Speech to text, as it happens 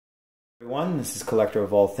Everyone, this is Collector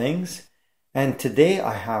of All Things, and today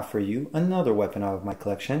I have for you another weapon out of my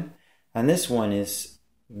collection, and this one is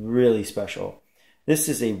really special. This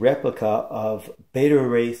is a replica of Beta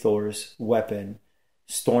Ray Thor's weapon,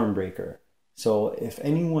 Stormbreaker. So if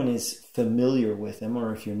anyone is familiar with him,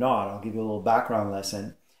 or if you're not, I'll give you a little background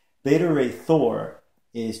lesson. Beta Ray Thor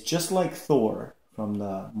is just like Thor from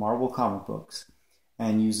the Marvel comic books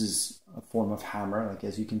and uses a form of hammer. Like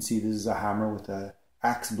as you can see, this is a hammer with a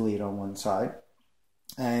axe blade on one side.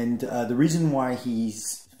 And the reason why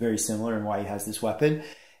he's very similar and why he has this weapon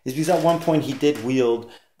is because at one point he did wield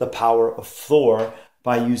the power of Thor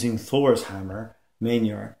by using Thor's hammer,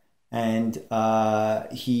 Mjolnir. And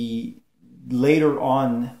he later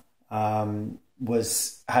on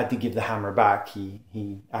had to give the hammer back.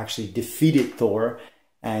 He actually defeated Thor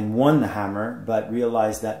and won the hammer, but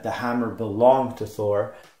realized that the hammer belonged to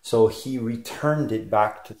Thor, so he returned it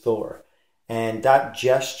back to Thor. And that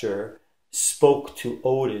gesture spoke to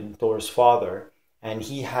Odin, Thor's father, and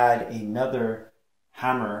he had another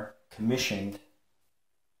hammer commissioned,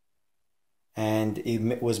 and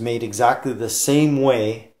it was made exactly the same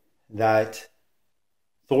way that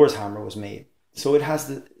Thor's hammer was made. So it has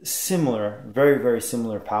the similar, very, very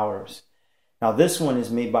similar powers. Now this one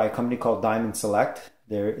is made by a company called Diamond Select.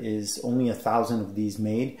 There is only 1,000 of these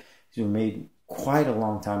made. These were made quite a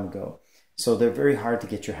long time ago. So they're very hard to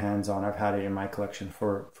get your hands on. I've had it in my collection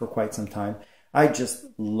for quite some time. I just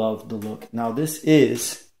love the look. Now this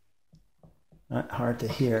is not hard to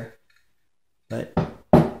hear, but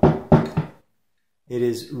it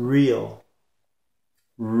is real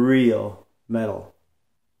metal.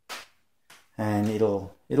 And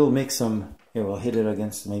it'll make some, it will hit it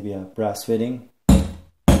against maybe a brass fitting.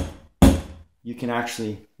 You can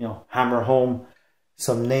actually, hammer home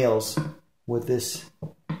some nails with this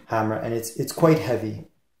hammer, and it's quite heavy.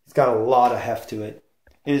 It's got a lot of heft to it.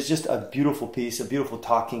 It is just a beautiful piece, a beautiful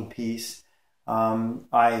talking piece.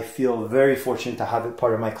 I feel very fortunate to have it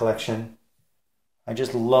part of my collection. I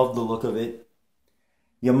just love the look of it.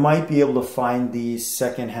 You might be able to find these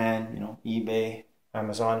secondhand, eBay,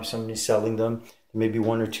 Amazon, if somebody's selling them. Maybe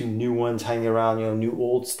one or two new ones hanging around, new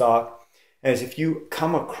old stock. As if you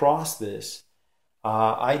come across this,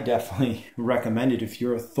 I definitely recommend it if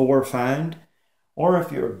you're a Thor fan, or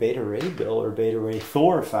if you're a Beta Ray Bill or Beta Ray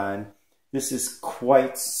Thor fan. This is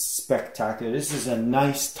quite spectacular. This is a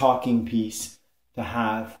nice talking piece to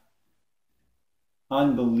have.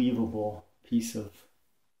 Unbelievable piece of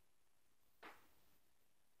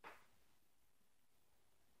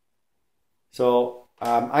So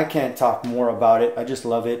I can't talk more about it. I just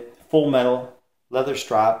love it. Full metal, leather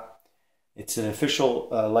strap. It's an official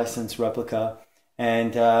licensed replica.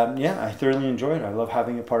 And yeah, I thoroughly enjoy it. I love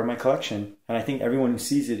having it part of my collection. And I think everyone who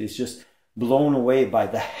sees it is just blown away by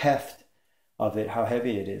the heft of it, how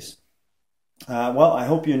heavy it is. Well, I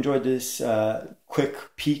hope you enjoyed this quick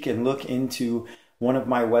peek and look into one of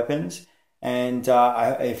my weapons. And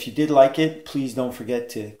if you did like it, please don't forget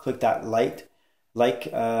to click that like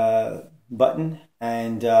button.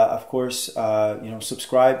 And of course,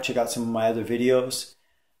 subscribe, check out some of my other videos.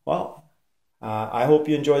 Well, I hope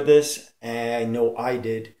you enjoyed this, and I know I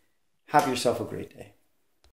did. Have yourself a great day.